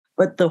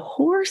But the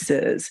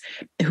horses,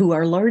 who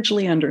are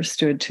largely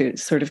understood to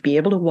sort of be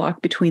able to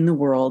walk between the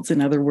worlds,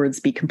 in other words,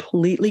 be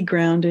completely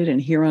grounded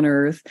and here on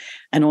earth,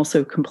 and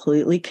also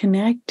completely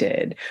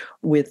connected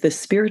with the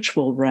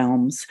spiritual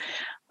realms,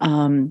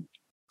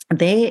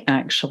 they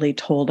actually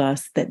told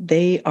us that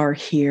they are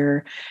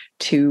here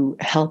to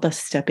help us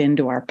step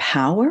into our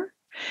power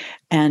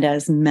and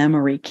as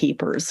memory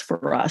keepers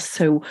for us.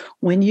 So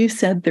when you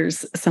said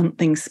there's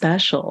something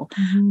special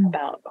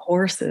about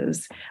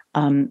horses,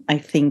 I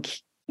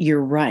think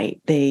you're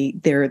right.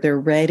 They're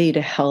ready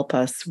to help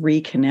us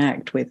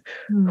reconnect with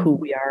who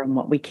we are and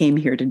what we came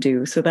here to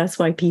do. So that's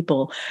why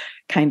people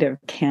kind of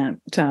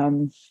can't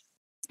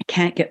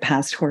get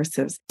past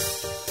horses.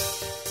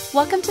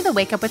 Welcome to the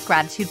Wake Up with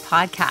Gratitude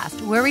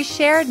podcast, where we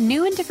share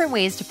new and different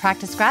ways to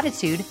practice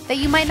gratitude that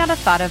you might not have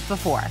thought of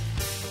before.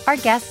 Our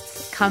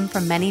guests come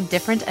from many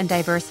different and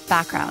diverse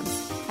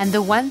backgrounds, and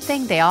the one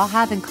thing they all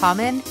have in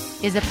common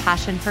is a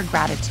passion for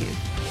gratitude.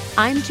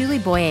 I'm Julie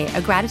Boyer,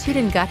 a gratitude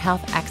and gut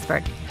health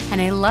expert,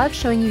 and I love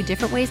showing you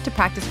different ways to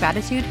practice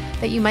gratitude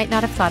that you might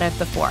not have thought of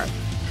before.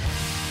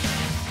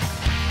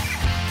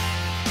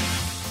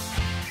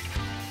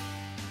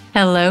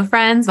 Hello,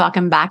 friends.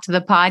 Welcome back to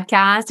the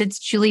podcast. It's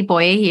Julie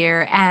Boyer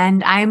here,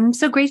 and I'm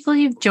so grateful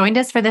you've joined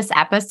us for this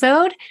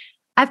episode.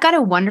 I've got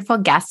a wonderful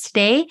guest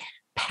today,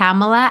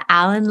 Pamela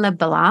Allen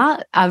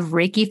LeBlanc of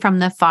Reiki from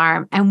the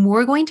Farm, and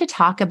we're going to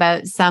talk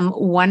about some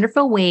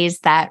wonderful ways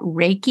that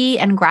Reiki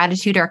and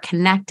gratitude are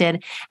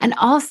connected, and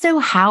also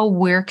how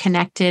we're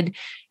connected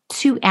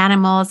to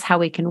animals, how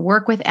we can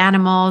work with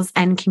animals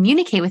and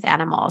communicate with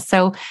animals.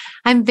 So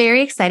I'm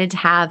very excited to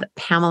have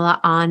Pamela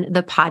on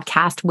the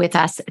podcast with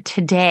us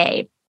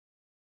today.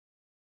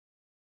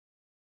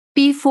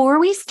 Before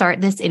we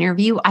start this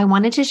interview, I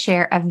wanted to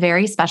share a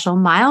very special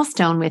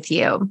milestone with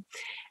you.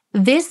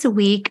 This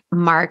week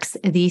marks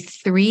the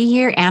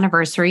 3-year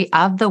anniversary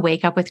of the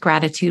Wake Up with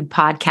Gratitude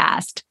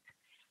podcast.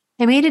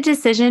 I made a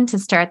decision to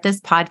start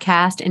this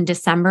podcast in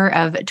December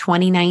of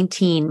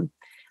 2019.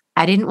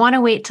 I didn't want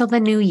to wait till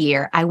the new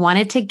year. I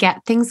wanted to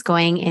get things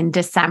going in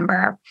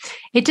December.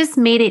 It just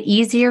made it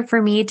easier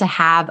for me to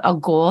have a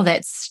goal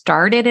that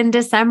started in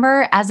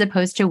December as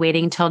opposed to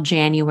waiting till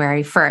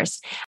January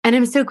 1st. And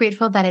I'm so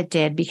grateful that it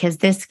did, because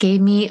this gave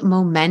me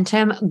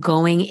momentum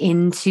going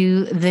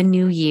into the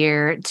new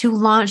year to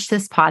launch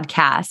this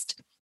podcast.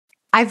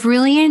 I've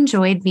really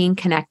enjoyed being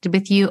connected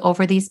with you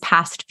over these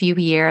past few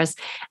years,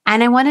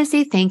 and I want to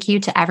say thank you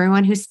to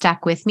everyone who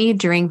stuck with me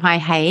during my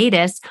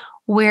hiatus,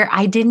 where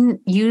I didn't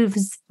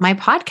use my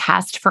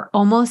podcast for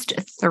almost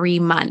 3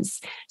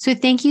 months. So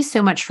thank you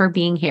so much for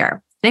being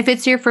here. And if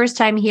it's your first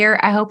time here,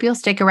 I hope you'll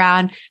stick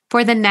around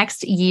for the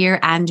next year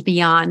and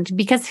beyond,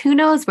 because who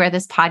knows where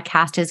this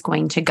podcast is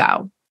going to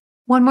go.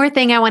 One more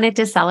thing I wanted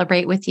to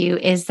celebrate with you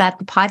is that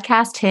the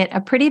podcast hit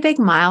a pretty big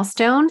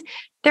milestone.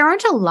 There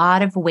aren't a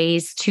lot of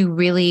ways to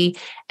really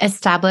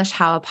establish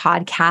how a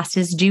podcast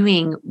is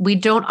doing. We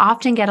don't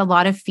often get a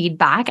lot of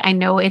feedback. I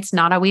know it's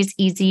not always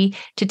easy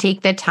to take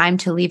the time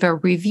to leave a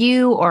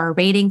review or a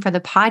rating for the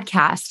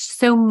podcast.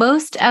 So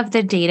most of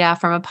the data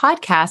from a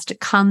podcast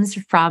comes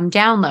from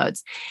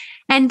downloads.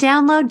 And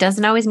download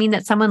doesn't always mean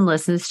that someone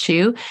listens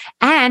to,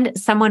 and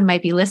someone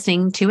might be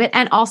listening to it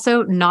and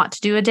also not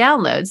to do a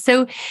download.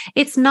 So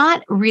it's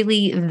not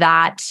really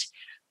that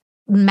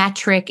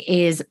metric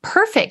is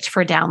perfect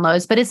for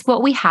downloads, but it's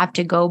what we have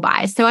to go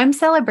by. So I'm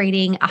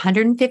celebrating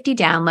 150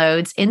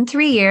 downloads in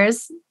 3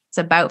 years. It's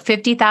about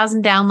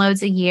 50,000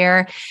 downloads a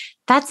year.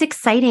 That's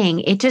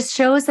exciting. It just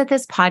shows that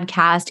this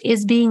podcast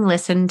is being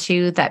listened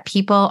to, that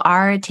people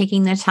are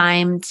taking the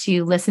time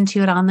to listen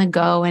to it on the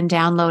go and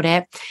download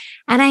it.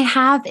 And I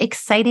have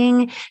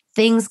exciting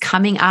things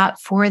coming up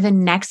for the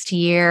next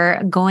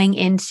year going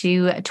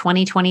into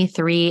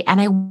 2023. And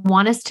I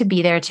want us to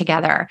be there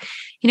together.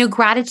 You know,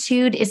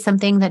 gratitude is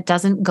something that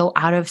doesn't go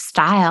out of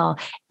style.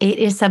 It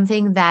is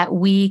something that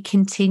we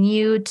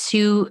continue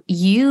to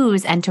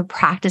use and to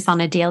practice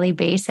on a daily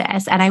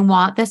basis. And I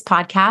want this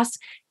podcast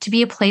to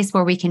be a place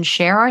where we can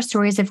share our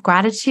stories of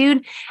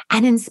gratitude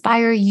and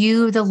inspire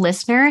you, the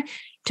listener,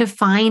 to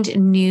find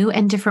new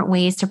and different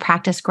ways to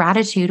practice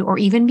gratitude, or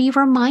even be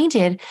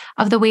reminded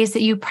of the ways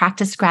that you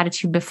practiced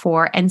gratitude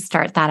before and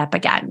start that up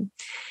again.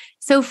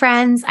 So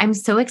friends, I'm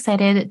so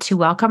excited to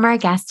welcome our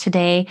guest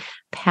today,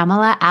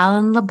 Pamela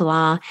Allen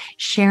LeBlanc,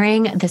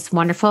 sharing this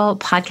wonderful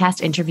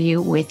podcast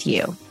interview with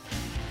you.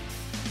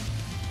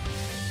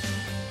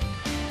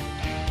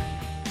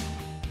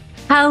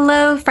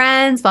 Hello,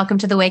 friends. Welcome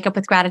to the Wake Up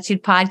with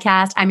Gratitude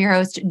podcast. I'm your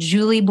host,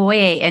 Julie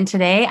Boyer, and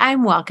today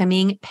I'm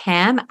welcoming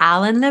Pam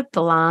Allen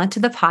LeBlanc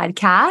to the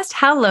podcast.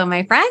 Hello,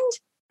 my friend.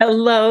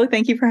 Hello.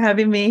 Thank you for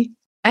having me.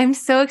 I'm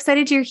so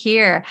excited you're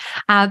here.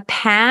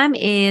 Pam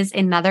is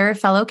another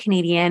fellow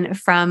Canadian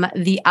from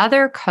the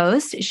other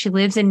coast. She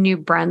lives in New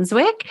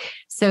Brunswick.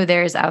 So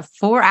there's a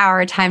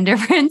 4-hour time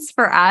difference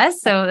for us.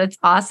 So it's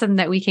awesome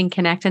that we can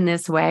connect in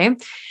this way.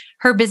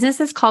 Her business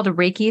is called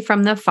Reiki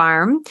from the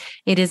Farm.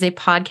 It is a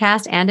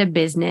podcast and a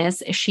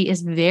business. She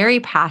is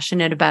very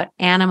passionate about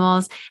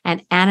animals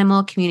and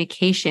animal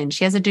communication.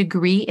 She has a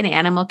degree in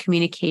animal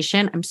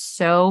communication. I'm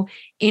so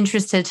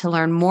interested to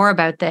learn more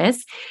about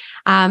this.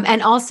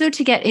 And also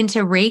to get into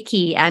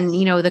Reiki and,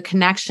 the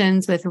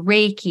connections with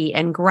Reiki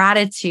and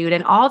gratitude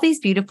and all these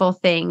beautiful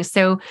things.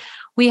 So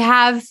we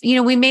have,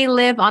 we may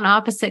live on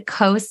opposite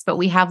coasts, but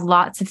we have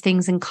lots of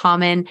things in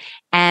common.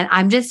 And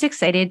I'm just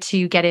excited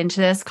to get into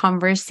this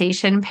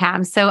conversation,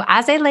 Pam. So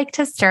as I like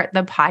to start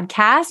the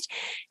podcast,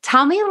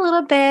 tell me a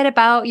little bit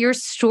about your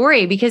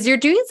story, because you're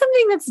doing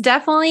something that's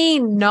definitely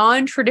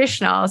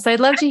non-traditional. So I'd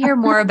love to hear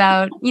more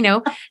about,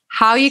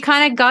 how you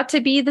kind of got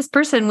to be this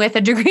person with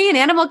a degree in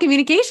animal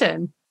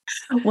communication.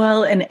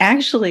 Well, and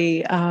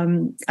actually,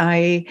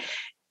 I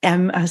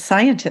am a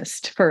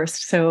scientist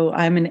first. So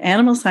I'm an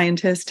animal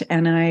scientist,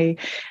 and I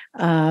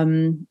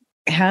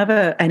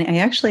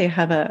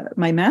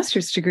my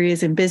master's degree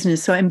is in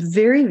business. So I'm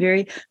very,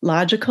 very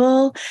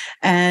logical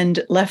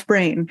and left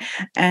brain.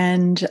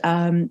 And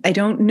I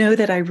don't know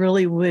that I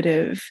really would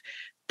have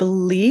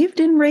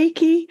believed in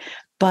Reiki,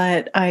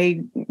 but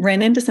I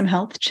ran into some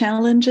health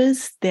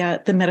challenges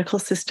that the medical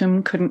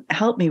system couldn't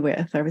help me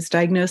with. I was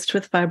diagnosed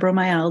with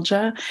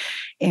fibromyalgia,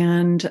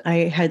 and I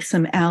had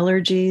some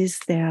allergies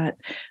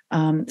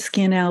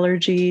skin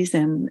allergies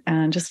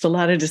and just a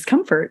lot of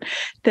discomfort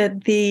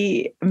that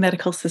the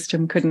medical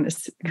system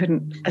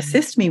couldn't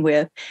assist me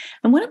with.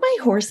 And one of my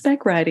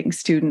horseback riding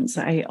students,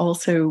 I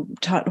also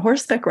taught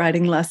horseback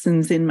riding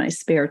lessons in my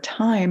spare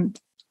time.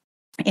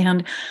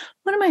 And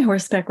one of my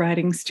horseback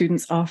riding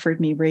students offered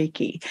me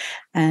Reiki,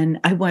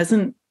 and I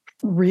wasn't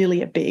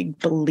really a big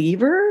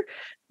believer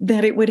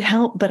that it would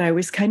help, but I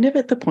was kind of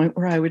at the point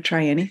where I would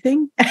try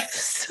anything.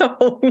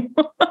 So,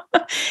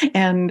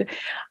 and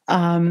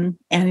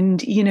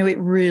it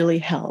really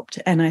helped.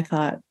 And I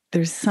thought,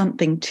 there's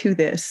something to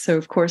this. So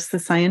of course, the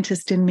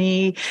scientist in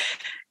me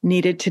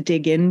needed to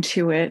dig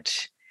into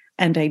it,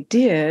 and I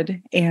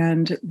did.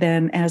 And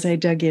then as I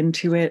dug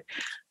into it,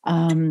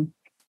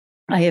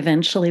 I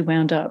eventually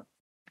wound up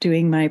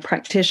doing my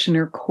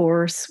practitioner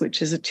course,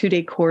 which is a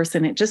 2-day course,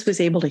 and it just was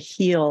able to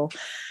heal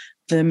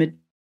the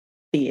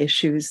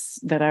issues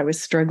that I was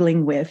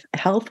struggling with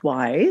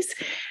health-wise.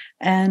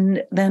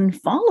 And then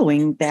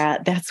following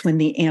that, that's when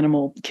the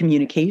animal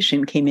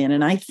communication came in.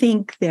 And I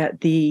think that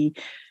the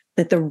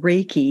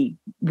Reiki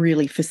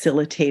really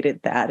facilitated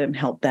that and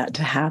helped that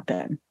to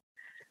happen.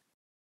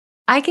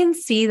 I can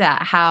see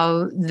that,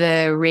 how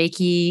the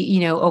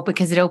Reiki, open,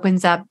 because it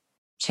opens up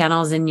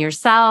channels in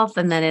yourself,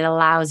 and then it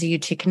allows you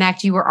to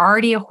connect. You were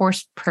already a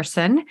horse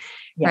person,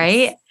 Yes,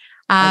 right?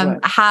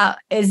 How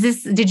is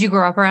this? Did you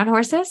grow up around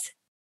horses?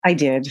 I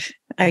did.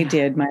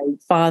 My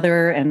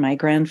father and my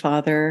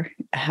grandfather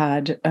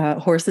had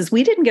horses.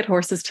 We didn't get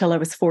horses till I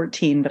was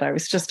 14, but I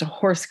was just a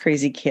horse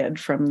crazy kid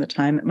from the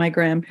time at my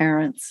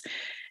grandparents.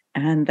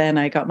 And then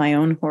I got my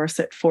own horse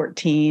at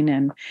 14,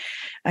 and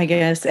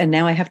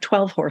now I have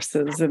 12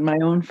 horses in my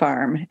own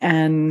farm,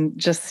 and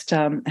just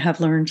have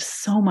learned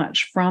so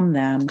much from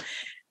them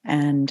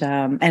and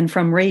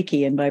from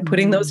Reiki. And by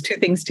putting those two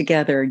things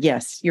together,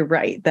 yes, you're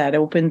right. That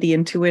opened the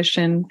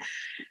intuition,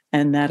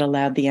 and that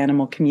allowed the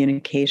animal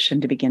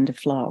communication to begin to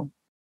flow.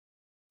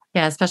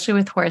 Yeah, especially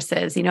with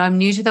horses. I'm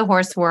new to the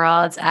horse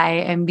world. I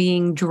am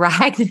being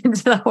dragged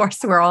into the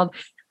horse world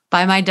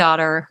by my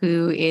daughter,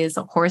 who is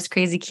a horse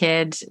crazy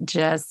kid.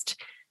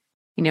 Just,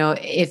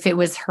 if it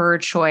was her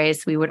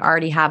choice, we would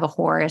already have a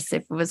horse.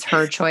 If it was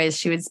her choice,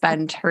 she would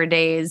spend her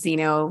days,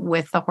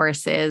 with the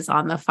horses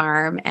on the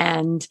farm.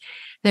 And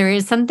there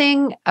is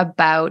something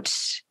about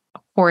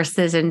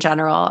horses in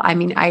general. I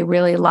mean, I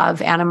really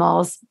love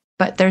animals,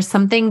 but there's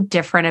something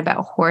different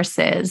about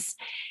horses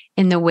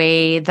in the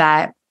way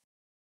that,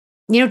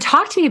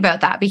 talk to me about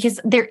that, because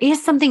there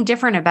is something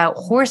different about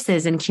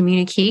horses and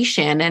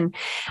communication. And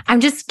I'm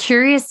just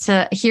curious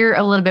to hear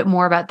a little bit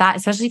more about that,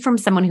 especially from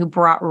someone who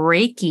brought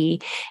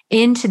Reiki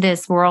into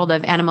this world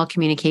of animal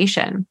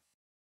communication.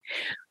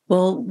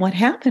 Well, what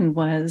happened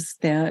was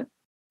that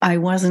I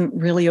wasn't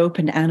really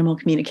open to animal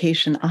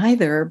communication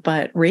either,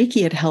 but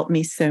Reiki had helped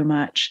me so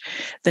much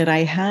that I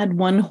had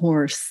one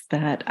horse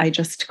that I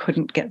just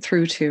couldn't get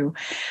through to.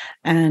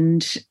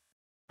 And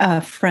a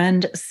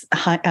friend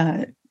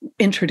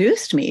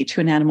introduced me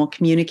to an animal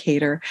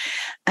communicator.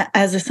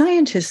 As a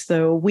scientist,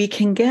 though, we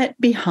can get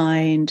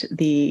behind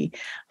the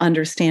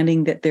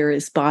understanding that there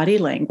is body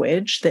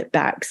language that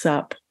backs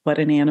up what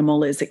an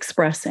animal is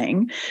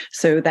expressing.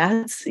 So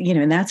that's,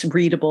 and that's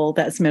readable,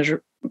 that's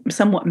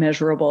somewhat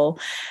measurable.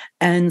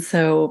 And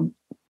so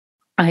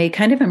I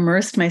kind of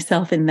immersed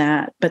myself in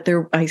that, but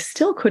I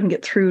still couldn't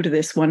get through to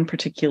this one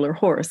particular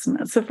horse. And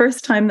that's the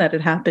first time that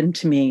it happened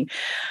to me.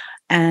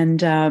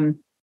 And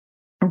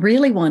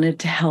really wanted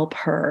to help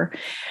her.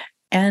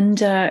 And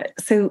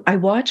so I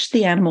watched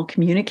the animal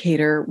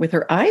communicator with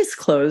her eyes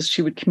closed.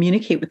 She would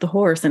communicate with the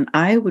horse, and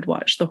I would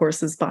watch the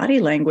horse's body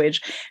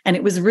language. And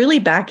it was really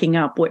backing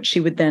up what she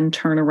would then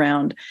turn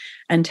around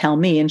and tell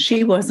me. And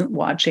she wasn't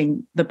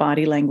watching the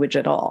body language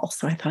at all.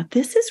 So I thought,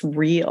 this is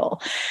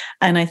real.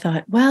 And I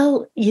thought,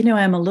 well,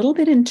 I'm a little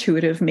bit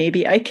intuitive.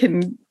 Maybe I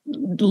can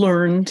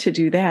learn to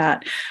do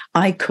that.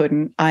 I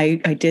couldn't. I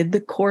did the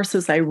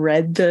courses. I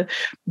read the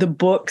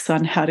books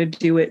on how to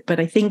do it, but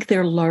I think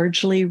they're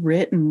largely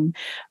written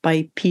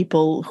by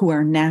people who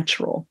are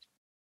natural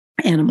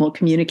animal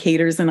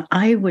communicators, and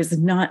I was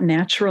not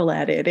natural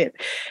at it.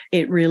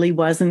 It really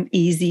wasn't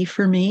easy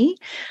for me,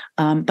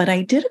 but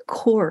I did a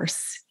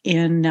course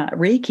in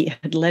Reiki.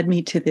 Had led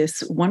me to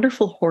this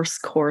wonderful horse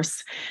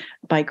course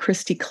by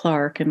Christy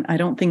Clark, and I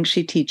don't think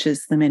she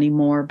teaches them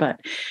anymore, but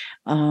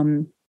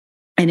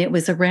and it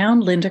was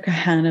around Linda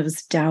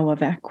Kahana's Tao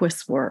of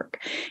Equus work.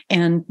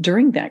 And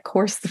during that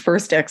course, the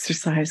first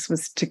exercise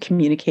was to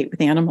communicate with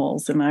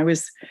animals. And I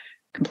was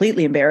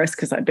completely embarrassed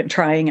because I'd been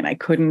trying and I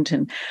couldn't.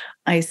 And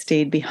I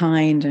stayed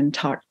behind and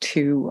talked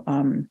to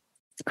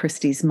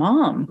Christy's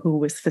mom, who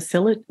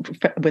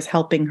was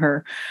helping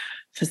her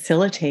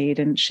facilitate.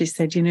 And she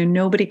said,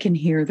 nobody can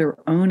hear their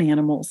own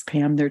animals,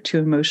 Pam. They're too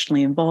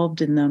emotionally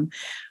involved in them.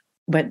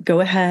 But go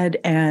ahead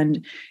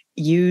and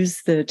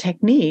use the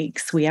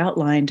techniques we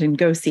outlined and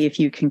go see if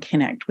you can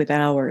connect with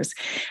ours.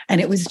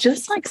 And it was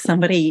just like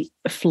somebody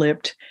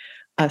flipped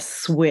a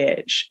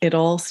switch. It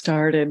all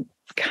started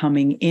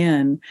coming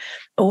in.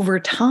 Over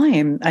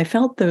time, I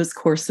felt those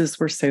courses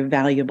were so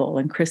valuable,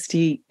 and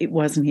Christy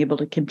wasn't able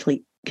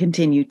to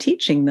continue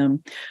teaching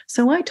them.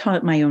 So I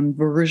taught my own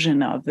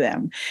version of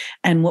them.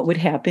 And what would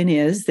happen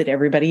is that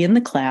everybody in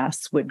the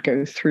class would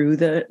go through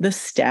the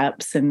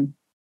steps,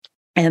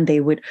 and they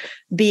would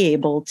be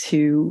able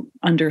to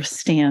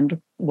understand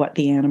what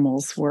the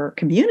animals were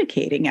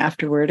communicating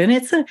afterward. And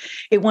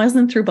it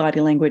wasn't through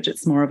body language.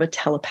 It's more of a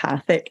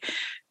telepathic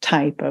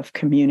type of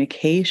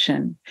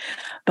communication.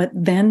 But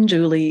then,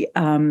 Julie,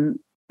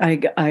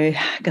 I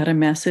got a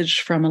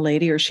message from a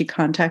lady, or she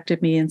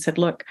contacted me and said,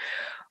 look,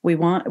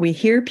 we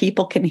hear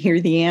people can hear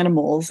the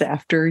animals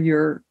after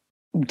your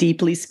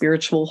deeply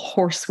spiritual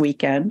horse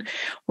weekend.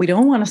 We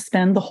don't want to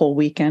spend the whole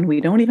weekend.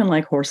 We don't even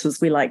like horses.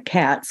 We like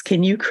cats.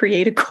 Can you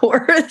create a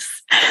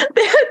course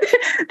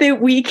that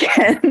we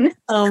can?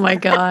 Oh my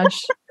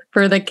gosh.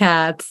 For the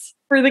cats.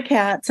 For the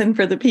cats and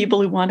for the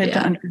people who wanted to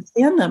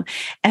understand them.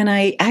 And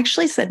I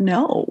actually said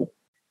no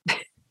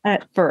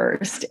at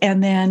first.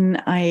 And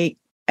then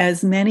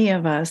as many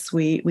of us,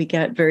 we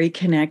get very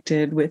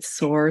connected with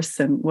Source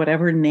and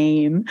whatever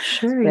name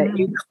that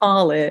you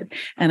call it.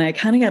 And I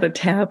kind of got a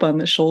tap on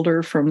the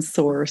shoulder from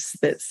Source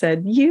that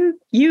said,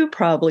 you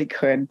probably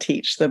could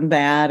teach them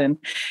that, and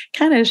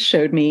kind of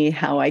showed me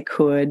how I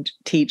could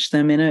teach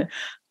them in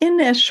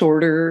a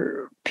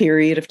shorter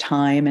period of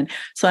time. And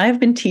so I've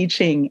been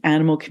teaching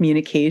animal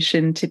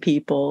communication to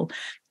people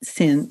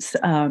since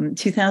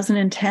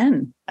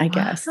 2010, I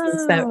guess,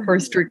 since that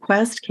first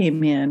request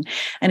came in.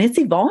 And it's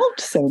evolved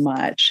so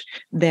much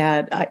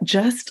that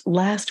just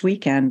last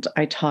weekend,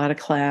 I taught a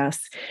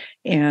class,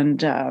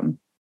 and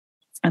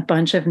a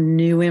bunch of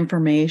new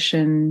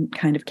information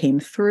kind of came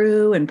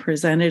through and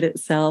presented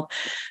itself.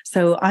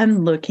 So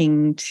I'm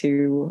looking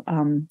to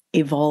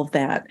evolve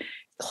that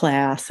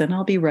class, and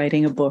I'll be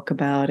writing a book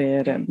about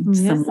it and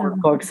some more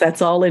books.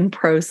 That's all in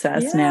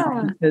process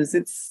now, because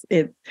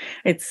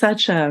it's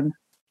such a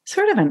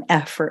sort of an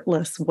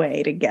effortless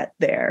way to get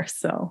there.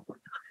 So,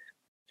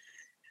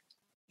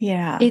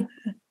 yeah.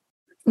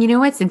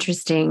 What's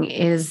interesting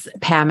is,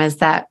 Pam, is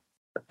that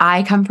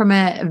I come from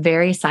a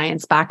very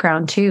science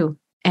background too.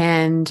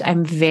 And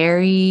I'm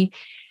very,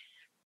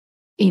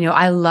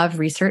 I love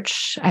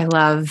research. I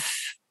love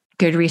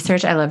good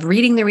research. I love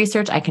reading the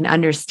research. I can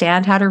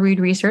understand how to read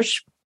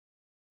research.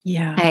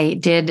 Yeah. I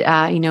did,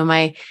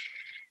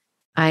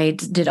 I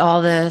did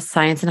all the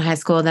science in high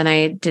school. Then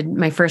I did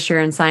my first year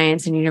in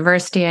science in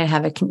university.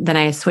 Then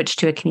I switched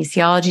to a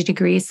kinesiology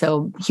degree.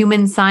 So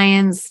human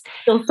science.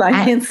 Still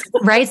science.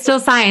 Right. Still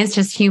science,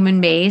 just human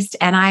based.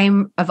 And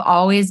I've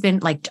always been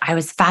I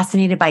was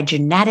fascinated by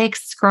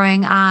genetics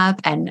growing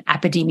up, and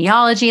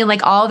epidemiology,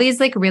 and all these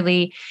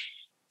really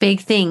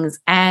big things.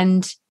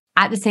 And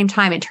at the same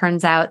time, it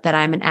turns out that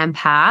I'm an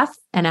empath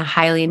and a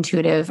highly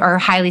intuitive or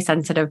highly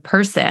sensitive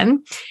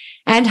person,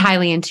 and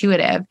highly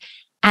intuitive.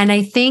 And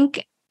I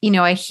think,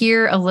 I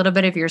hear a little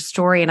bit of your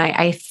story, and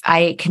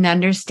I can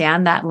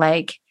understand that,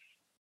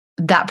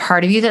 that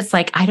part of you that's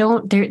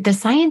the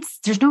science,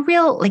 there's no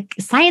real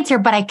science here,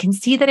 but I can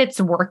see that it's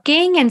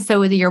working. And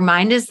so your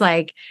mind is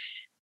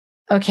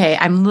okay,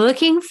 I'm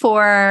looking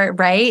for,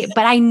 right?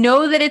 But I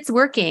know that it's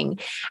working.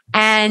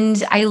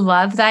 And I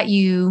love that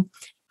you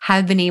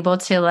have been able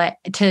to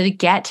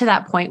get to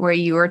that point where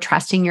you are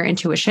trusting your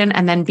intuition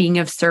and then being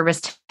of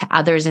service to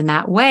others in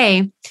that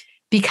way,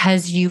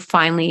 because you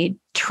finally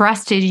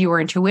trusted your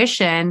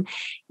intuition,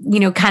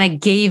 kind of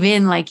gave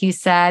in, like you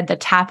said, the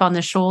tap on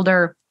the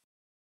shoulder,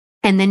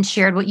 and then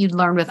shared what you'd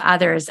learned with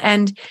others.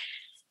 And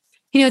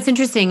It's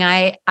interesting.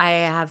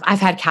 I've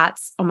had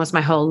cats almost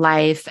my whole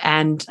life,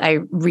 and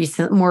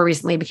more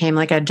recently became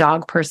like a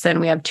dog person.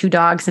 We have 2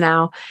 dogs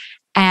now,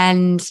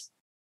 and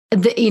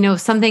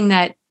something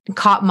that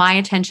caught my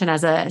attention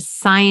as a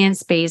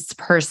science-based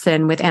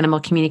person with animal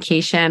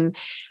communication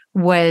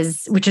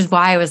which is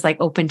why I was like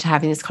open to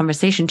having this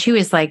conversation too,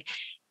 is like,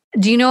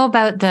 do you know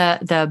about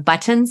the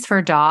buttons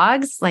for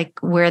dogs, like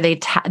where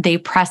they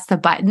press the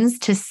buttons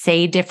to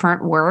say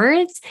different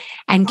words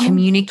and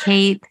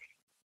communicate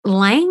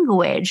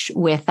language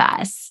with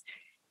us?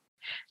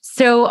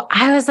 So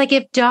I was like,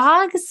 if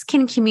dogs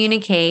can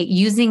communicate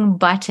using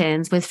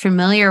buttons with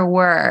familiar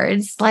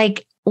words,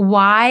 like,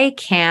 why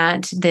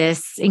can't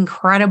this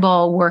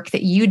incredible work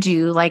that you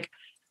do, like,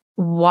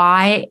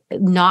 why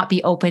not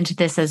be open to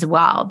this as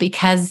well?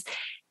 Because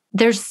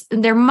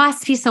there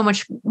must be so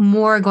much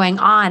more going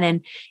on.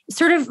 And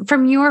sort of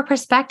from your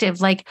perspective,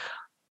 like,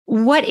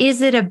 what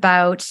is it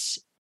about,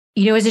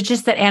 is it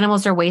just that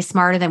animals are way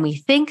smarter than we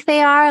think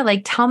they are?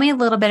 Like, tell me a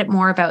little bit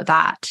more about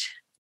that.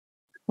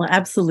 Well,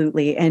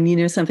 absolutely.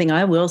 And something,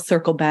 I will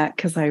circle back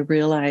because I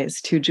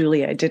realized too,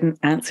 Julie, I didn't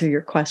answer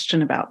your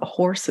question about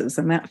horses,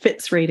 and that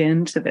fits right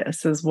into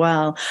this as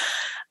well.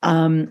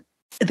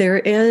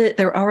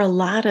 There are a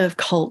lot of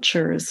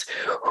cultures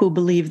who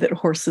believe that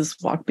horses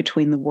walk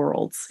between the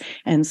worlds.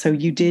 And so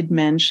you did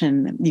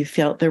mention you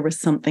felt there was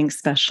something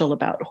special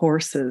about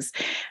horses.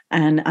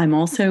 And I'm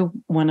also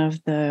one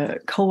of the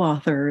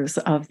co-authors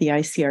of the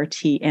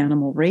ICRT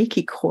Animal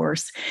Reiki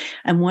course.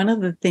 And one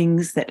of the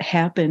things that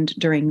happened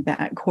during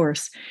that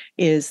course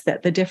is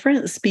that the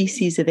different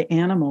species of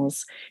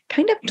animals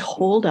kind of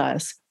told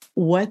us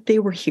what they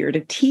were here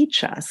to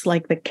teach us.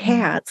 Like the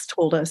cats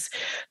told us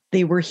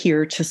they were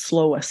here to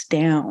slow us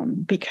down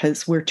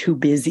because we're too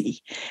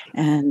busy,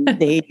 and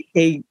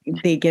they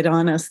get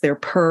on us. Their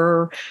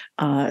purr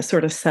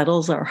sort of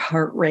settles our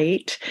heart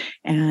rate,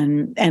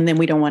 and then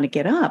we don't want to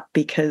get up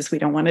because we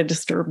don't want to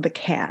disturb the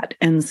cat,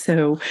 and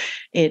so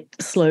it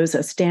slows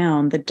us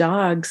down. The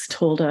dogs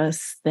told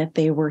us that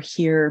they were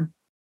here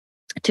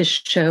to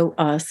show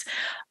us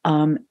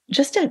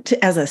just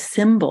as a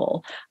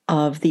symbol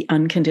of the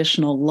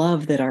unconditional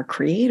love that our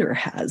Creator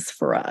has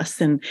for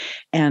us,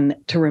 and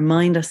to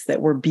remind us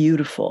that we're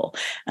beautiful.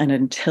 And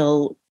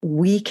until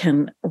we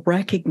can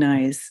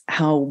recognize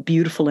how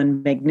beautiful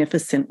and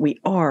magnificent we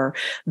are,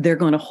 they're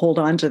going to hold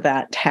on to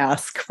that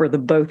task for the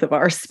both of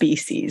our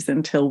species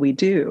until we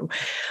do.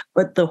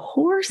 But the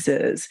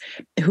horses,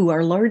 who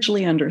are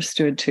largely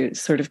understood to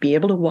sort of be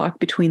able to walk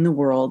between the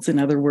worlds, in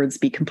other words,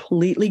 be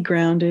completely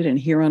grounded and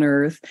here on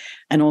earth,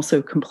 and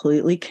also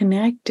completely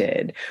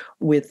connected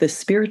with the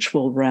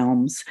spiritual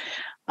realms,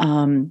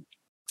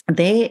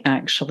 they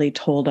actually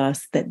told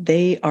us that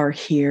they are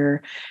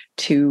here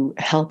to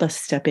help us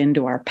step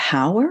into our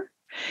power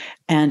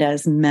and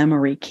as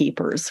memory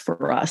keepers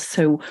for us.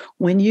 So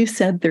when you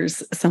said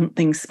there's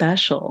something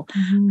special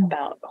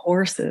about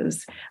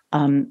horses,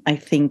 I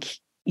think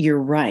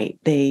you're right.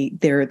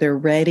 They're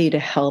ready to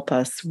help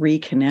us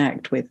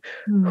reconnect with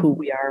who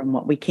we are and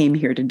what we came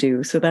here to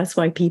do. So that's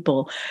why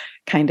people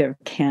kind of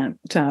can't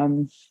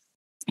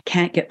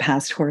get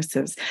past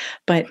horses.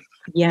 But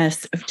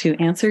yes, to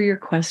answer your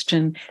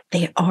question,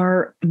 they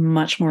are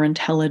much more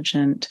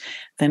intelligent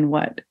than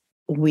what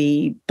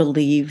we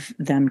believe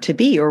them to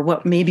be, or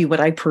what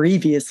I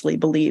previously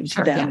believed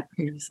them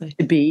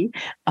to be.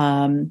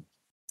 And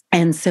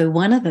so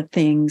one of the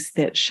things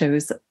that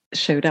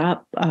showed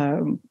up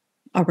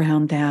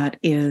around that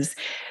is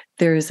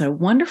there's a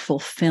wonderful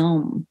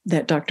film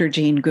that Dr.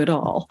 Jane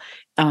Goodall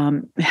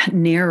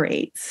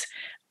narrates.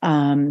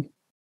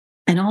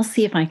 And I'll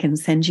see if I can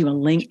send you a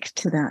link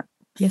to that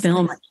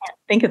film. Please. I can't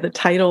think of the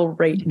title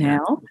right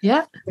now.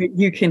 Yeah.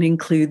 You can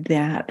include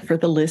that for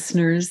the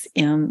listeners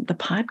in the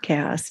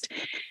podcast.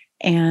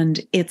 And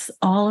it's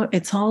all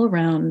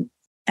around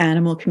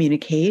animal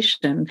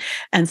communication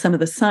and some of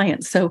the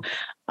science. So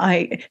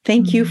I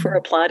thank you for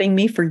applauding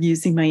me for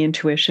using my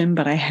intuition,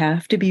 but I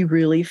have to be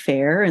really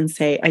fair and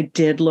say I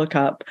did look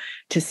up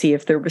to see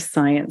if there was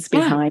science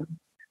behind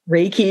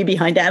Reiki,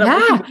 behind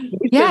animal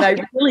communication. I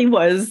really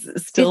was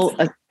still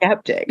a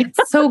skeptic.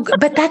 It's so good.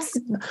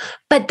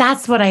 But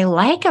that's what I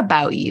like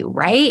about you,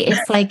 right?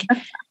 It's like,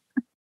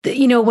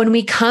 when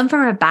we come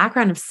from a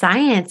background of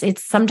science,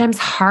 it's sometimes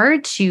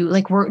hard to,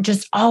 like, we're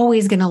just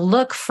always going to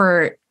look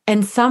for,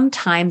 and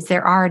sometimes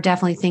there are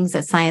definitely things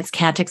that science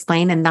can't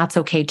explain, and that's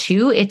okay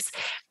too. It's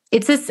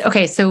this,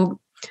 okay. So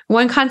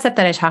one concept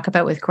that I talk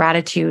about with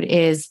gratitude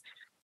is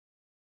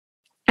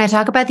I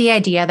talk about the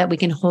idea that we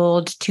can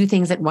hold 2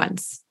 things at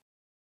once.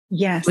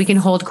 Yes. We can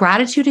hold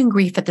gratitude and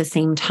grief at the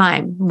same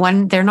time.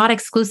 They're not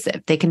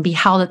exclusive. They can be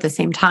held at the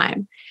same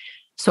time.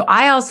 So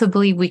I also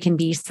believe we can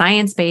be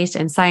science-based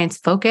and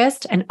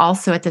science-focused, and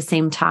also at the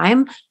same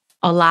time,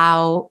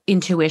 allow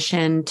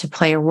intuition to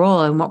play a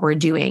role in what we're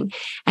doing.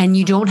 And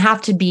you don't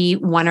have to be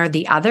one or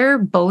the other.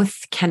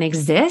 Both can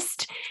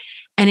exist.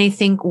 And I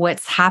think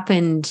what's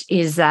happened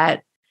is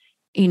that,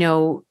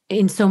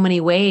 in so many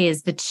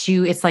ways,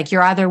 it's like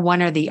you're either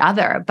one or the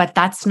other, but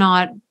that's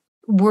not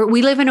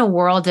we live in a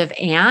world of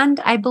and,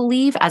 I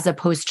believe, as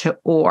opposed to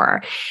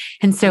or.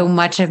 And so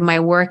much of my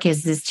work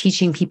is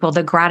teaching people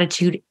the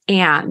gratitude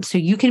and. So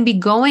you can be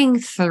going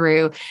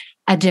through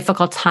a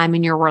difficult time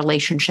in your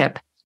relationship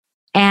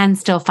and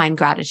still find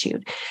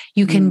gratitude.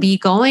 You can be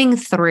going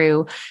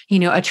through,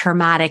 a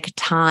traumatic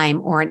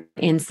time or an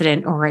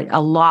incident or a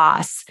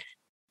loss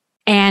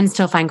and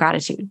still find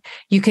gratitude.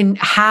 You can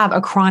have a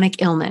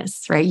chronic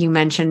illness, right? You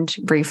mentioned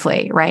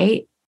briefly,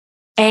 right?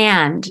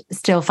 And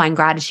still find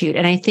gratitude.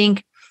 And I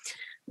think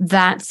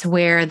that's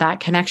where that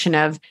connection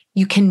of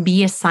you can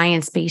be a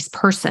science-based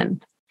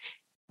person.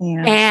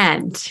 Yeah.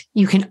 And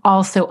you can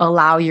also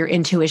allow your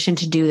intuition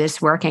to do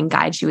this work and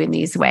guide you in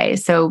these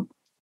ways. So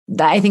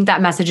I think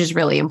that message is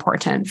really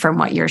important from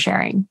what you're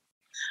sharing.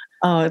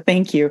 Oh,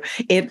 thank you.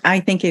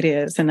 I think it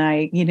is. And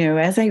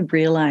as I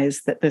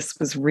realized that this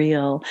was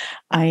real,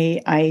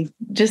 I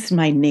just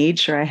my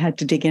nature, I had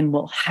to dig in.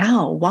 Well,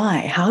 how,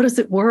 why, how does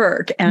it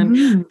work?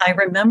 And I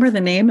remember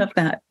the name of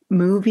that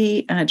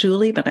movie,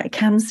 Julie, but I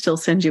can still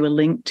send you a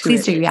link to it.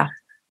 Please do, yeah.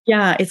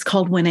 Yeah, it's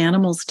called When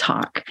Animals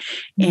Talk.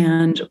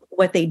 And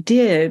what they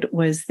did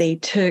was they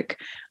took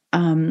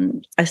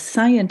a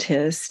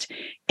scientist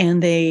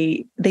and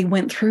they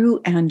went through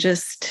and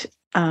just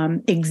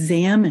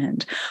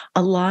examined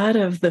a lot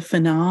of the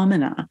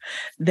phenomena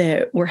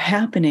that were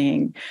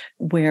happening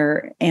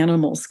where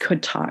animals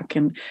could talk.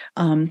 And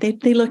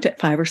they looked at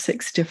 5 or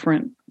 6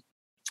 different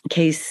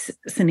case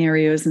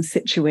scenarios and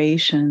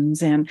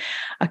situations. And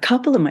a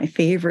couple of my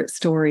favorite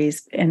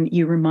stories, and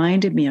you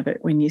reminded me of it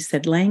when you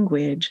said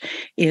language,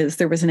 is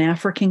there was an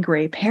African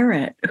gray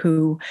parrot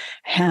who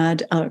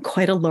had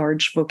quite a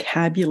large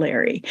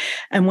vocabulary.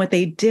 And what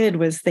they did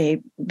was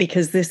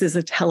because this is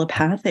a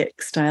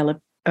telepathic style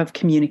of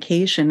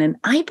communication. And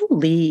I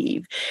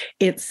believe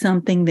it's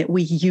something that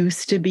we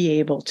used to be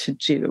able to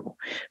do,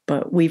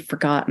 but we've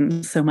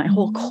forgotten. So my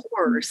whole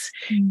course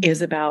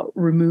is about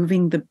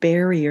removing the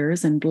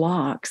barriers and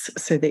blocks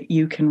so that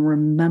you can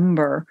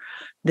remember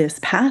this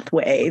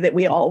pathway that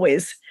we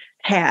always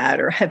had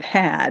or have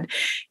had.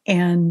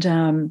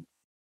 And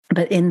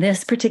but in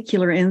this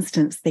particular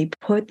instance, they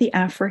put the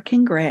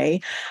African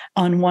gray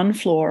on one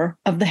floor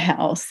of the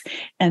house,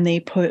 and they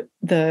put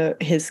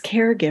his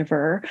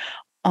caregiver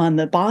on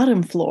the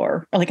bottom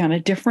floor, like on a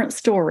different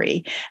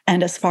story,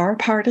 and as far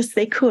apart as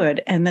they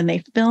could. And then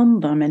they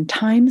filmed them and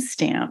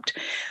time-stamped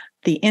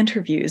the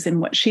interviews.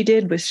 And what she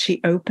did was she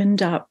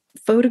opened up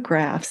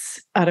photographs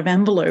out of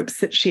envelopes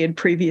that she had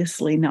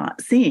previously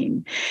not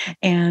seen.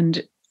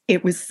 And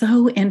it was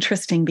so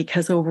interesting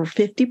because over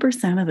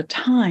 50% of the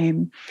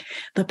time,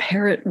 the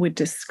parrot would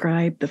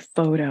describe the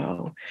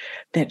photo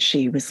that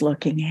she was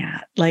looking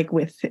at, like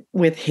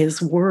with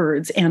his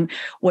words. And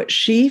what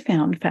she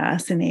found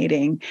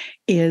fascinating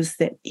is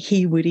that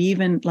he would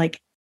even,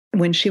 like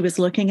when she was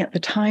looking at the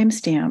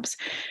timestamps,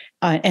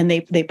 and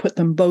they put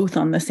them both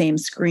on the same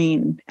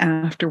screen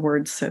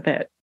afterwards so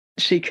that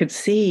she could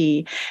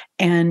see,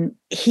 and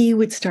he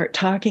would start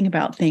talking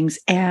about things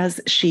as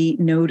she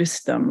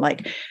noticed them.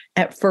 Like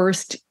at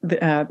first,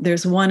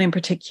 there's one in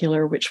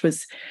particular, which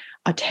was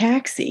a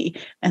taxi,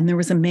 and there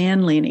was a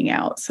man leaning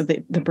out. So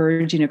the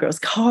bird, goes,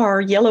 car,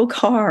 yellow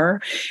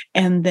car.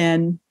 And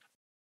then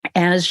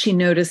as she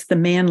noticed the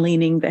man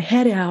leaning the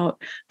head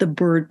out, the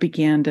bird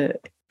began to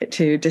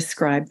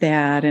describe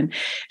that. And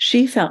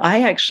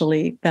I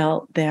actually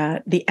felt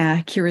that the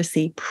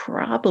accuracy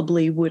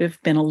probably would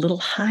have been a little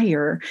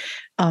higher.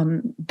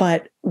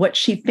 But what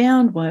she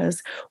found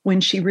was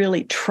when she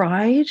really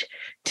tried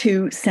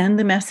to send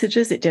the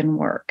messages, it didn't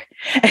work.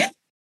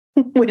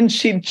 when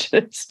she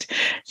just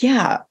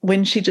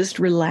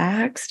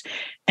relaxed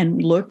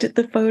and looked at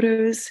the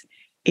photos,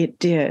 it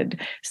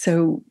did.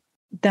 So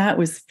that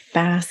was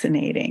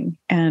fascinating.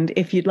 And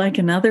if you'd like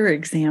another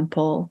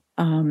example,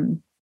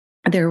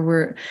 there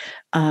were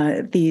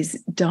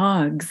these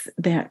dogs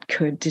that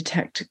could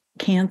detect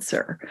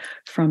cancer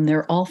from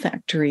their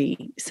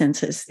olfactory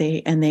senses.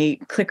 They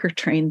clicker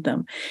trained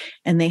them,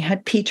 and they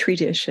had petri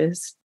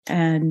dishes,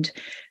 and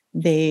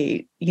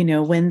they,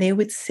 when they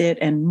would sit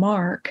and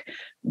mark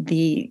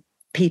the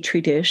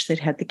petri dish that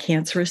had the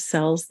cancerous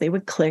cells, they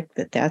would click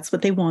that that's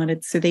what they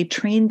wanted. So they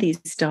trained these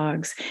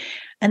dogs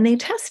and they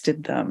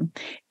tested them.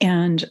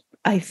 And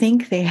I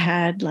think they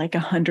had like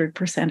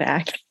 100%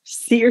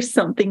 accuracy or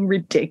something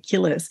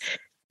ridiculous,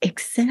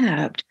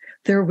 except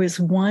there was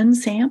one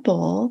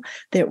sample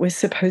that was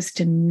supposed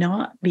to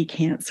not be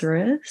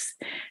cancerous,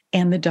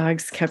 and the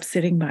dogs kept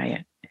sitting by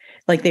it.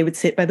 Like they would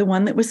sit by the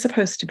one that was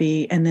supposed to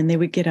be, and then they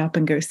would get up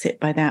and go sit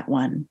by that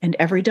one. And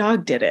every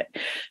dog did it.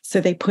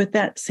 So they put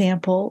that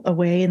sample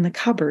away in the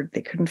cupboard.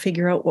 They couldn't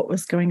figure out what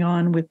was going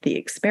on with the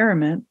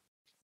experiment.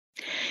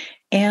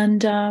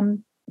 And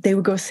they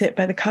would go sit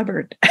by the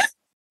cupboard.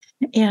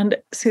 And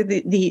so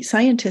the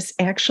scientists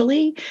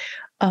actually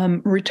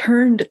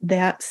returned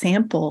that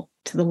sample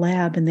to the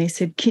lab, and they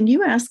said, can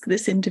you ask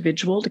this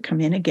individual to come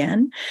in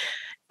again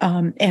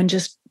and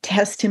just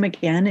test him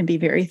again and be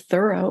very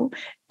thorough?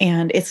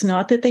 And it's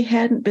not that they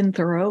hadn't been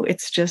thorough.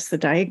 It's just the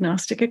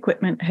diagnostic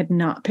equipment had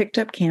not picked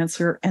up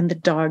cancer, and the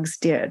dogs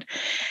did.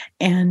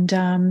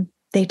 And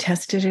they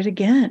tested it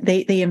again.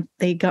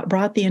 They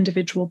brought the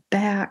individual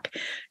back,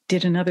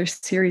 did another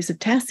series of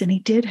tests, and he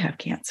did have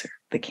cancer.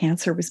 The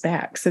cancer was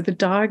back. So the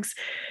dogs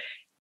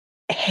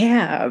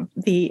have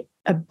the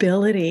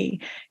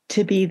ability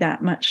to be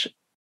that much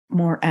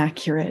more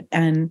accurate.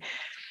 And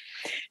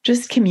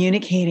just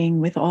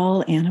communicating with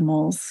all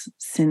animals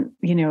since,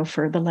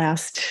 for the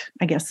last,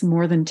 I guess,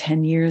 more than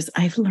 10 years,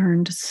 I've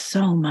learned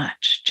so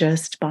much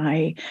just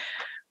by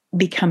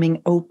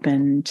becoming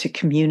open to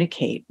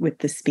communicate with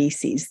the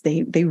species.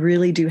 They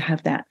really do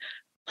have that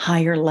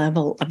higher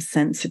level of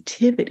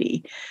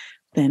sensitivity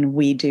than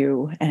we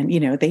do. And,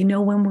 they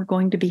know when we're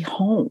going to be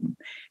home,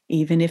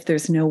 even if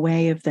there's no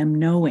way of them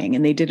knowing.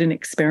 And they did an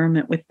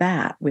experiment with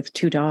that, with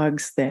 2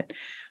 dogs that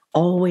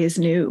always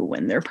knew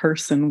when their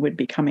person would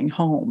be coming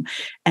home.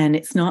 And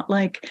it's not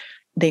like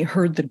they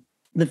heard the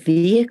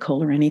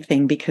vehicle or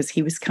anything, because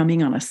he was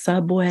coming on a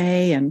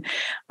subway and,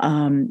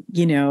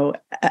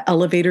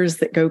 elevators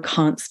that go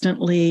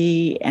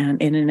constantly,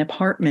 and in an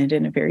apartment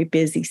in a very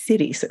busy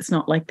city. So it's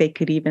not like they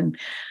could even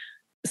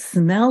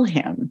smell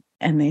him,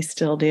 and they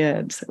still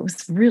did. So it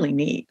was really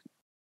neat.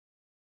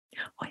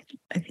 Oh,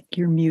 I think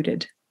you're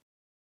muted.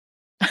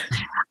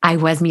 I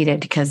was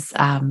muted because,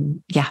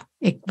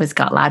 it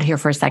got loud here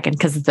for a second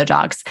because of the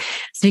dogs.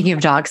 Speaking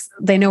of dogs,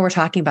 they know we're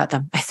talking about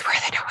them. I swear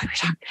they know what we're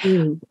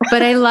talking about.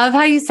 But I love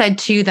how you said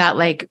too, that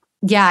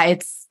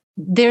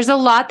there's a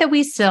lot that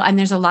we still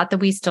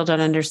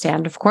don't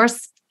understand, of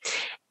course.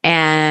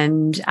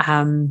 And,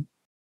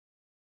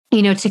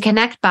 to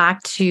connect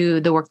back to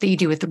the work that you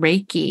do with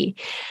Reiki,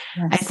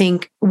 yes. I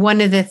think one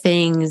of the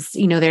things,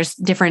 there's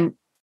different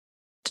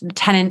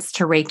tenets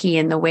to Reiki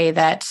and the way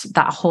that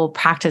whole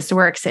practice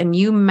works. And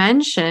you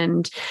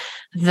mentioned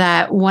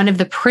that one of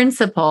the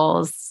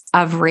principles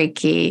of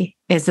Reiki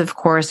is, of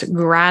course,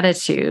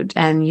 gratitude.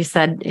 And you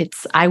said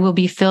I will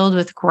be filled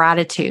with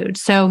gratitude.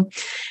 So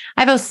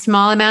I have a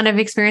small amount of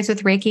experience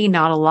with Reiki,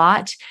 not a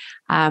lot.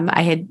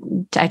 I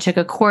took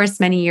a course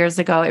many years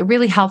ago. It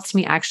really helped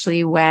me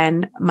actually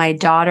when my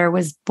daughter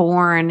was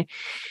born.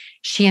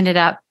 She ended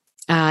up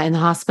in the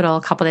hospital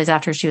a couple of days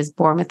after she was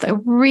born with a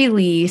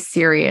really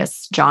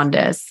serious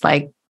jaundice,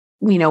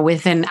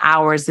 within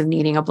hours of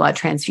needing a blood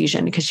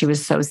transfusion because she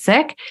was so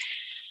sick.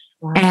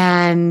 Wow.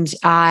 And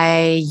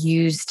I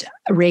used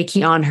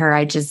Reiki on her.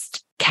 I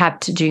just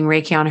kept doing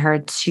Reiki on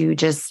her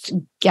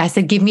I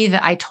said,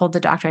 I told the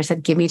doctor, I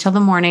said, give me till the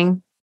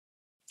morning.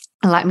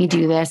 Let me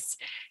do this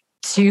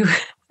the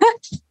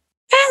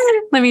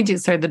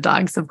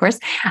dogs, of course.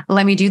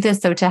 Let me do this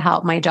to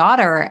help my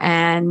daughter.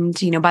 And,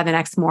 by the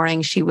next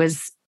morning, she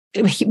was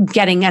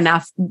getting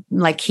enough,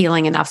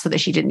 healing enough so that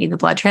she didn't need the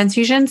blood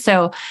transfusion.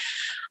 So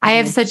I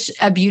have such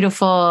a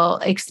beautiful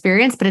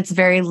experience, but it's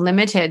very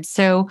limited.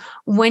 So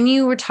when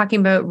you were talking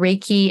about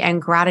Reiki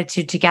and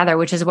gratitude together,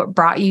 which is what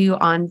brought you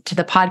on to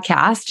the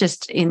podcast,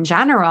 just in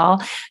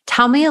general,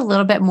 tell me a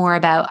little bit more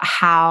about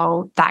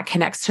how that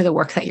connects to the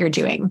work that you're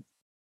doing.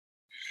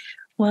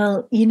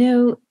 Well,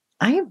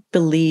 I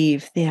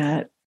believe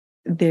that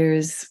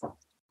there's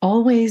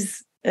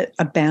always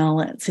a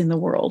balance in the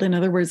world. In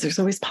other words, there's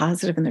always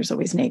positive and there's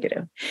always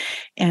negative.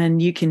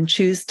 And you can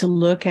choose to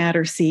look at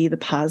or see the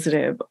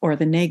positive or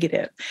the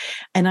negative.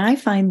 And I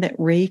find that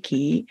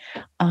Reiki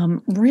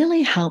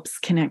really helps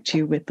connect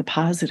you with the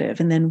positive.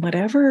 And then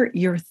whatever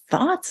your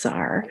thoughts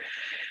are,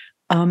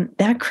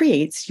 that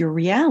creates your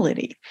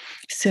reality.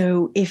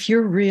 So if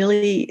you're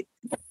really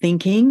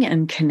thinking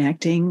and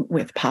connecting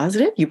with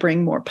positive, you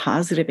bring more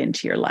positive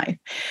into your life.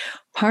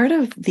 Part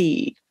of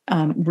the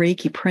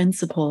Reiki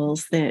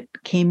principles that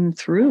came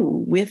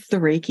through with the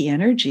Reiki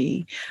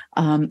energy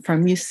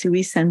from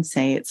Usui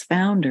Sensei, its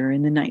founder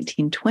in the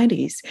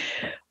 1920s,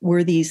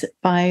 were these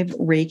 5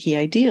 Reiki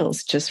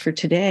ideals just for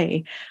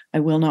today.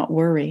 I will not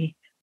worry.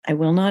 I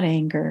will not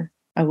anger.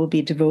 I will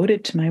be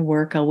devoted to my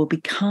work. I will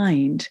be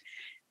kind.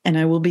 And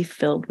I will be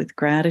filled with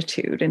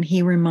gratitude. And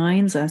he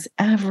reminds us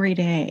every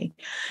day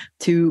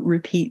to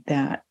repeat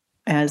that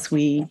as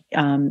we,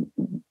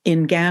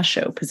 in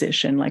Gasho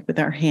position, with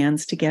our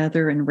hands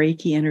together and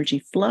Reiki energy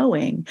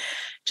flowing,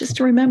 just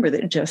to remember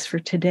that just for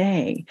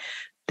today,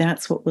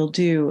 that's what we'll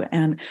do.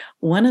 And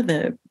one of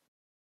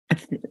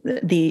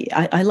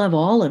I love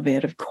all of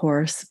it, of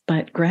course,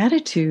 but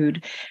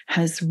gratitude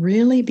has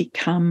really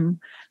become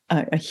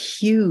a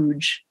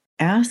huge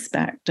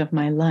aspect of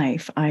my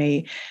life.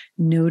 I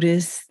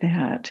notice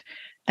that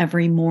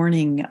every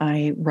morning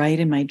I write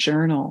in my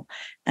journal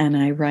and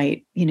I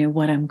write,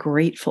 what I'm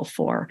grateful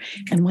for.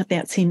 And what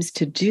that seems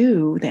to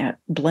do, that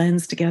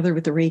blends together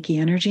with the Reiki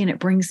energy, and it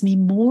brings me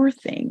more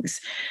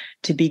things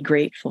to be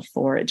grateful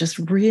for. It just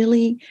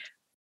really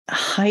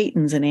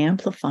heightens and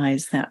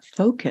amplifies that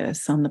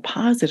focus on the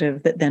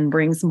positive that then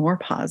brings more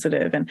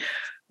positive. And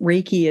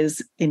Reiki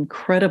is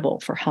incredible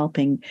for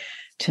helping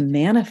to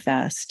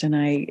manifest. And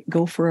I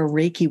go for a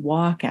Reiki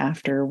walk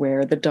after,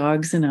 where the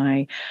dogs and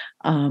I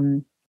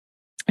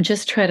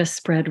just try to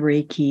spread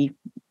Reiki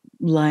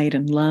light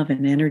and love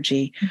and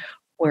energy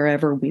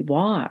wherever we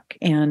walk.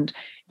 And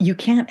you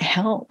can't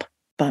help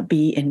but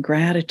be in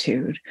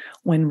gratitude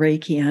when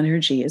Reiki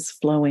energy is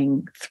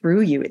flowing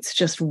through you. It's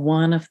just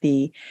one of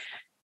the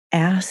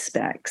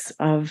aspects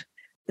of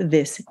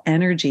this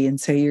energy. And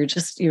so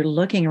you're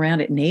looking around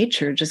at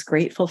nature, just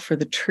grateful for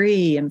the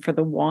tree and for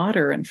the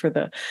water and for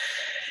the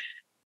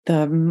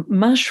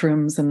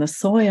mushrooms and the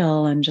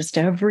soil and just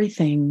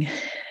everything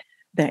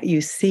that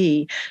you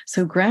see.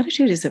 So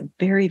gratitude is a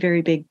very,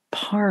 very big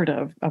part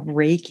of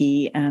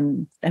Reiki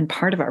and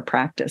part of our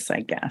practice, I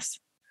guess.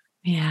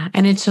 Yeah.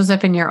 And it shows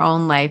up in your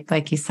own life,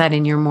 like you said,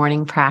 in your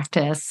morning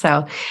practice.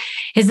 So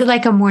is it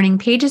like a morning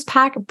pages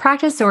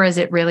practice, or is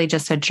it really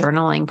just a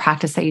journaling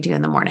practice that you do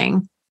in the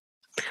morning?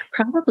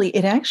 Probably.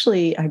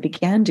 I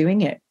began doing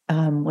it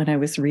when I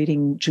was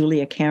reading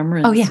Julia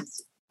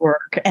Cameron's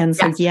work. And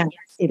so, yes,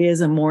 it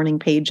is a morning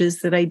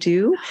pages that I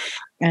do.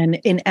 And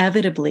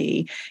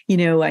inevitably,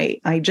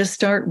 I just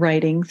start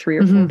writing 3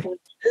 or 4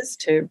 pages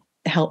to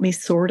help me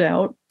sort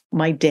out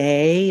my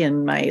day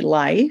and my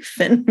life.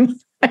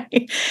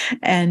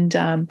 And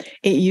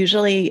it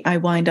usually, I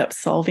wind up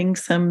solving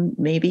some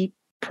maybe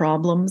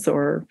problems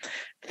or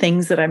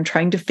things that I'm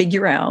trying to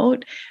figure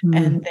out.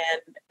 And then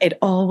it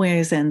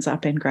always ends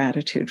up in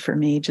gratitude for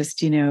me,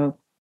 just,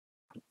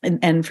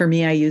 and for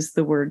me, I use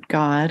the word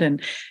God and,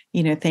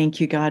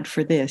 thank you, God,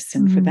 for this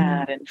and for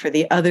that and for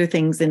the other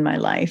things in my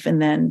life.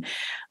 And then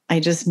I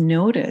just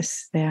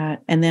notice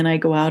that. And then I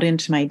go out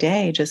into my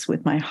day just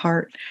with my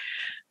heart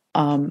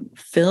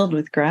filled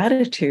with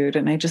gratitude.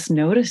 And I just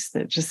noticed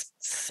that just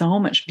so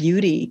much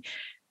beauty.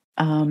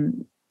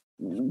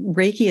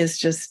 Reiki has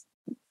just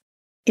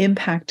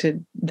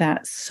impacted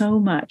that so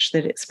much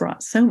that it's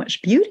brought so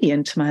much beauty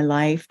into my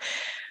life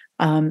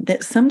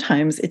that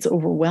sometimes it's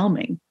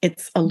overwhelming.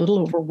 It's a little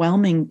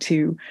overwhelming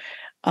to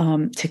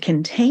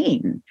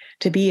contain,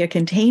 to be a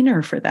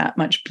container for that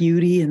much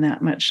beauty and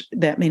that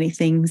many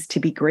things to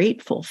be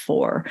grateful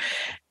for.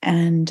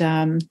 And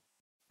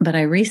but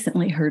I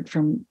recently heard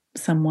from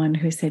someone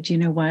who said, you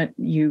know what,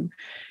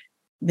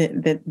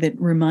 that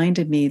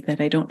reminded me that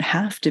I don't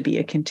have to be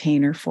a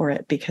container for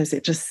it because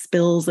it just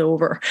spills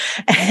over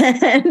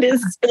and it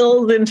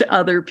spills into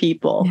other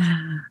people.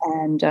 Yeah.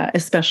 And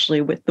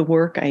especially with the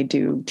work I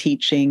do,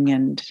 teaching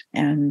and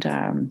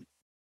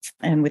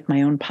with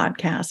my own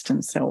podcast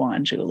and so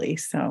on, Julie.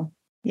 So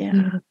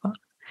yeah.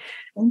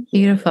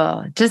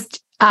 Beautiful.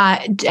 Just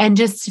and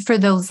just for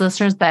those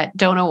listeners that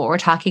don't know what we're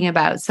talking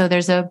about. So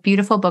there's a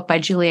beautiful book by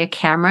Julia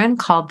Cameron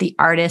called The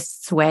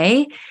Artist's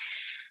Way.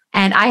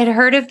 And I had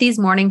heard of these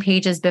morning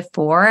pages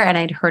before, and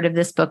I'd heard of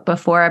this book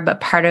before,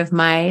 but part of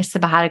my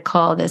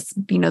sabbatical,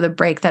 the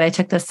break that I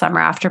took this summer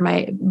after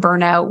my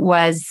burnout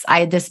was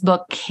this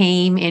book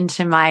came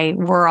into my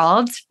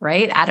world,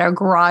 right, at a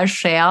garage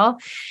sale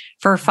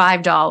for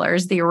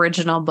 $5, the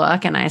original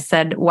book. And I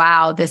said,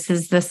 wow, this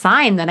is the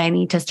sign that I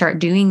need to start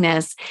doing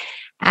this.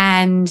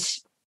 And,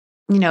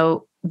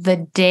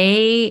 the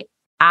day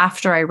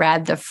after I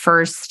read the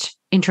first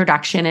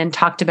introduction and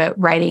talked about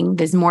writing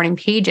these morning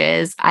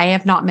pages, I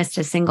have not missed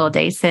a single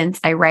day since.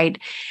 I write.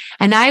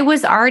 And I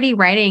was already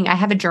writing. I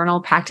have a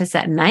journal practice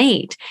at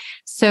night.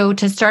 So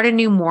to start a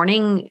new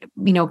morning,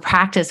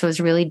 practice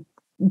was really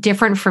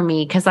different for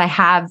me because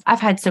I've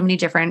had so many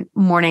different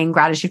morning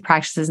gratitude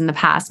practices in the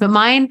past, but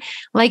mine,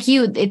 like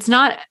you, it's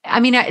not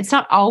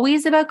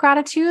always about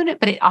gratitude,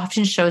 but it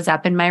often shows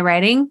up in my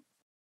writing.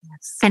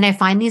 Yes. And I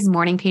find these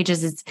morning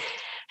pages, it's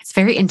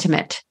very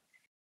intimate.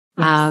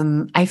 Yes.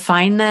 I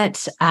find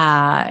that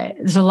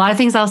there's a lot of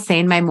things I'll say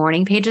in my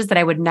morning pages that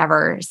I would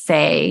never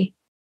say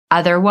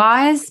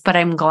otherwise, but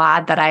I'm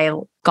glad that I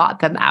got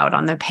them out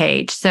on the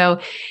page.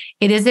 So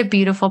it is a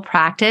beautiful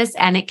practice,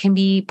 and it can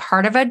be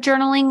part of a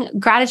journaling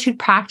gratitude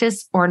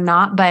practice or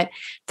not. But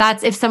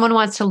that's, if someone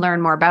wants to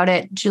learn more about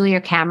it,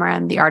 Julia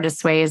Cameron, The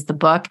Artist's Way is the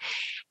book.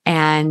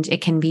 And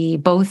it can be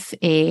both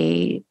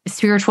a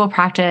spiritual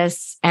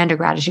practice and a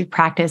gratitude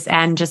practice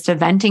and just a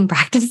venting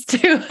practice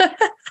too.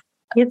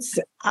 It's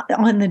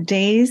on the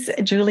days,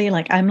 Julie,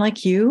 like I'm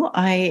like you,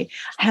 I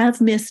have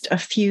missed a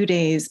few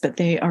days, but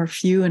they are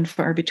few and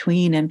far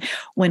between. And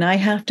when I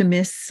have to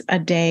miss a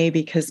day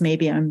because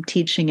maybe I'm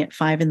teaching at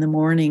 5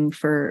 a.m.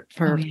 for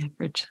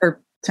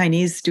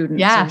Chinese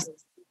students,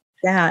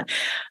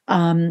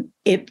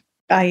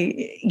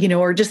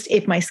 or just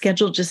if my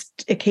schedule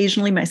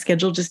occasionally my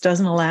schedule just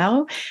doesn't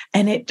allow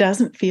and it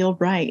doesn't feel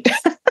right.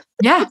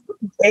 Yeah.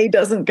 Day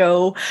doesn't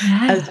go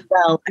as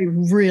well. I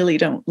really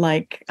don't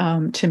like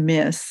to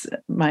miss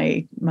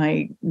my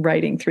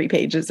writing 3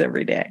 pages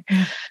every day.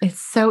 It's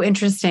so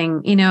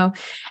interesting,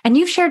 and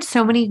you've shared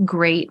so many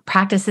great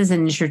practices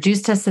and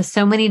introduced us to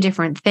so many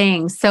different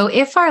things. So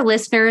if our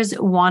listeners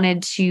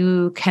wanted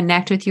to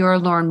connect with you or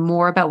learn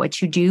more about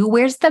what you do,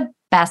 where's the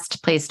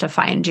best place to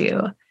find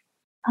you?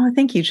 Oh,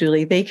 thank you,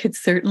 Julie. They could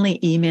certainly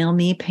email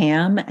me,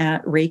 Pam,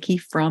 at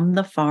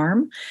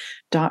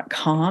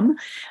reikifromthefarm.com.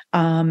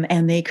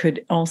 And they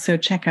could also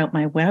check out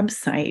my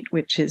website,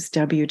 which is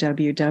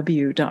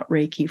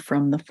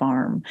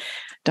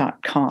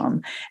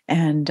www.reikifromthefarm.com.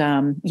 And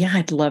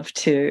I'd love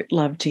to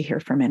hear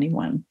from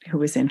anyone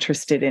who is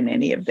interested in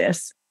any of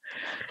this.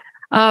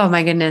 Oh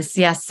my goodness.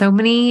 Yes. So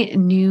many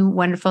new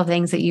wonderful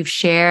things that you've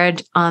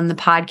shared on the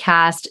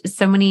podcast,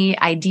 so many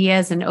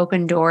ideas and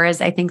open doors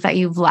I think that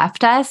you've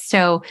left us.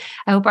 So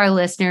I hope our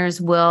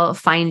listeners will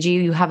find you.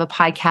 You have a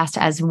podcast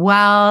as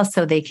well,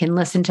 so they can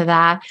listen to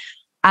that.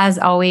 As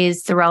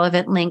always, the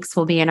relevant links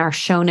will be in our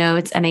show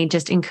notes. And I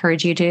just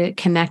encourage you to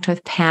connect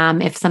with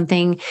Pam if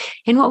something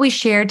in what we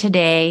shared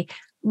today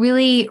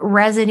really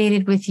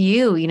resonated with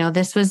you.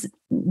 This was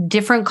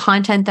different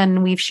content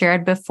than we've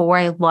shared before.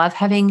 I love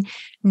having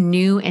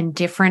new and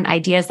different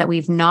ideas that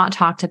we've not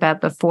talked about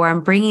before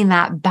and bringing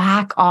that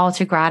back all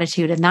to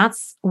gratitude. And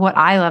that's what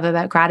I love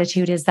about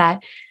gratitude, is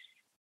that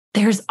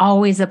there's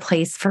always a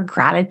place for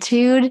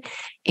gratitude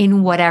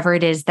in whatever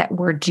it is that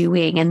we're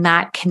doing. And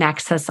that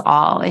connects us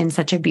all in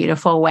such a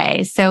beautiful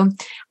way. So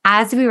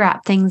as we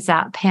wrap things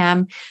up,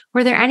 Pam,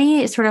 were there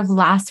any sort of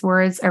last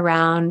words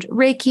around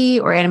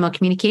Reiki or animal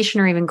communication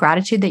or even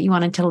gratitude that you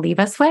wanted to leave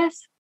us with?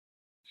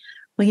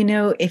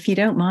 Well, if you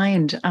don't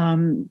mind,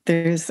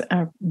 there's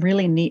a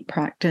really neat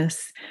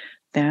practice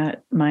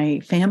that my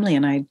family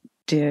and I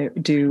do.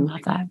 I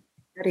love that.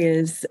 That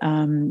is,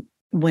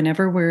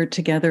 whenever we're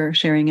together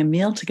sharing a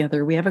meal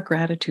together, we have a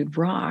gratitude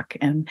rock.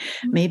 And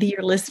maybe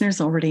your listeners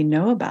already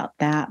know about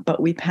that,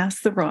 but we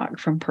pass the rock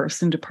from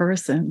person to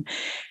person,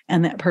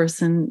 and that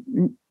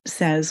person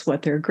says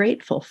what they're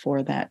grateful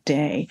for that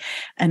day.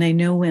 And I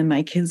know when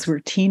my kids were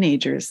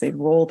teenagers, they'd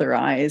roll their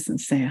eyes and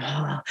say,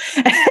 oh,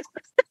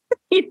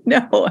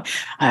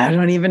 I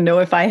don't even know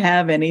if I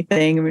have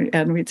anything.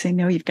 And we'd say,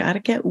 no, you've got to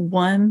get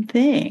one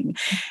thing.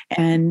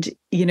 And,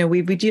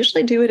 we would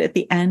usually do it at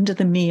the end of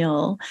the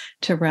meal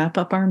to wrap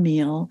up our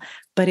meal,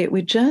 but it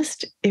would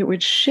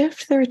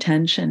shift their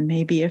attention,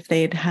 maybe if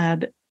they'd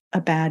had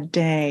a bad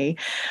day.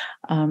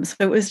 So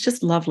it was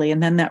just lovely.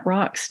 And then that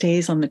rock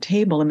stays on the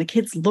table and the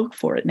kids look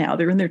for it now.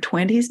 They're in their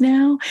 20s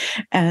now.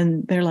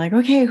 And they're like,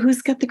 okay,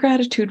 who's got the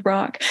gratitude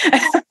rock?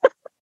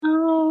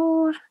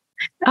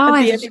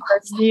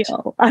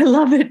 I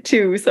love it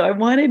too. So I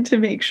wanted to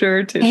make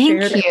sure to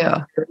share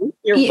that.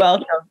 You're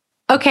welcome.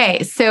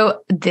 Okay.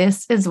 So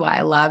this is why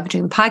I love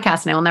doing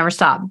podcasts, and I will never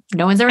stop.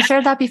 No one's ever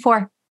shared that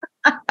before.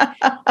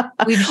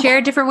 We've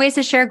shared different ways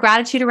to share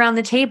gratitude around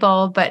the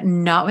table, but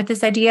not with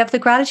this idea of the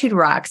gratitude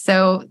rock.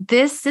 So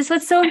this is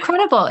what's so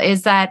incredible,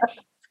 is that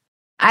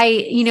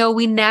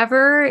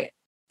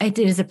it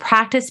is a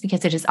practice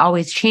because it is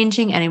always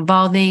changing and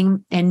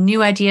evolving, and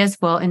new ideas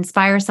will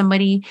inspire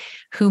somebody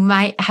who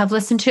might have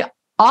listened to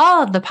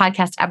all of the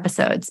podcast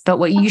episodes. But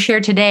what you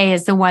shared today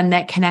is the one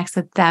that connects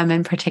with them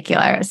in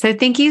particular. So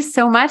thank you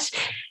so much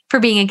for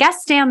being a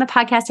guest today on the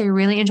podcast. I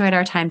really enjoyed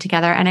our time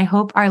together, and I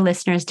hope our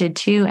listeners did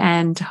too,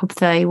 and hope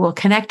they will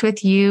connect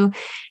with you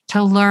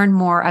to learn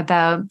more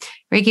about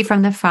Reiki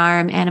from the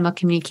Farm, animal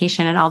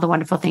communication, and all the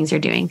wonderful things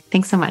you're doing.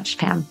 Thanks so much,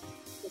 Pam.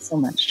 Thank you so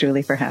much,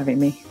 Julie, for having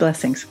me.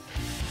 Blessings.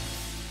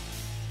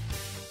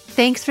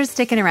 Thanks for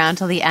sticking around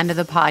till the end of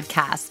the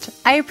podcast.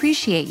 I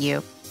appreciate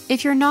you.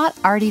 If you're not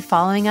already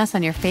following us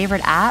on your favorite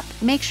app,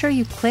 make sure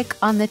you click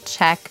on the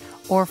check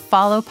or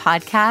follow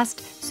podcast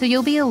so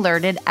you'll be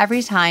alerted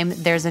every time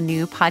there's a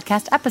new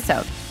podcast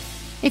episode.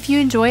 If you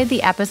enjoyed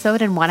the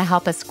episode and want to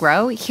help us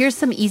grow, here's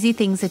some easy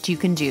things that you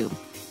can do.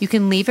 You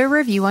can leave a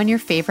review on your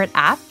favorite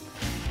app.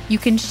 You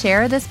can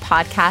share this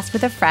podcast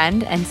with a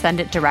friend and send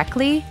it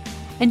directly.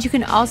 And you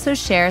can also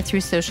share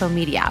through social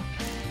media.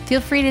 Feel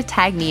free to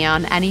tag me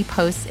on any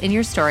posts in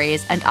your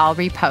stories and I'll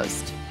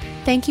repost.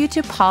 Thank you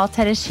to Paul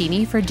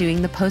Tedeschini for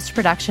doing the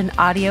post-production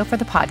audio for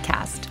the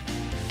podcast.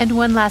 And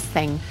one last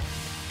thing,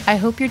 I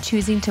hope you're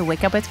choosing to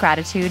wake up with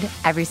gratitude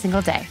every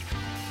single day.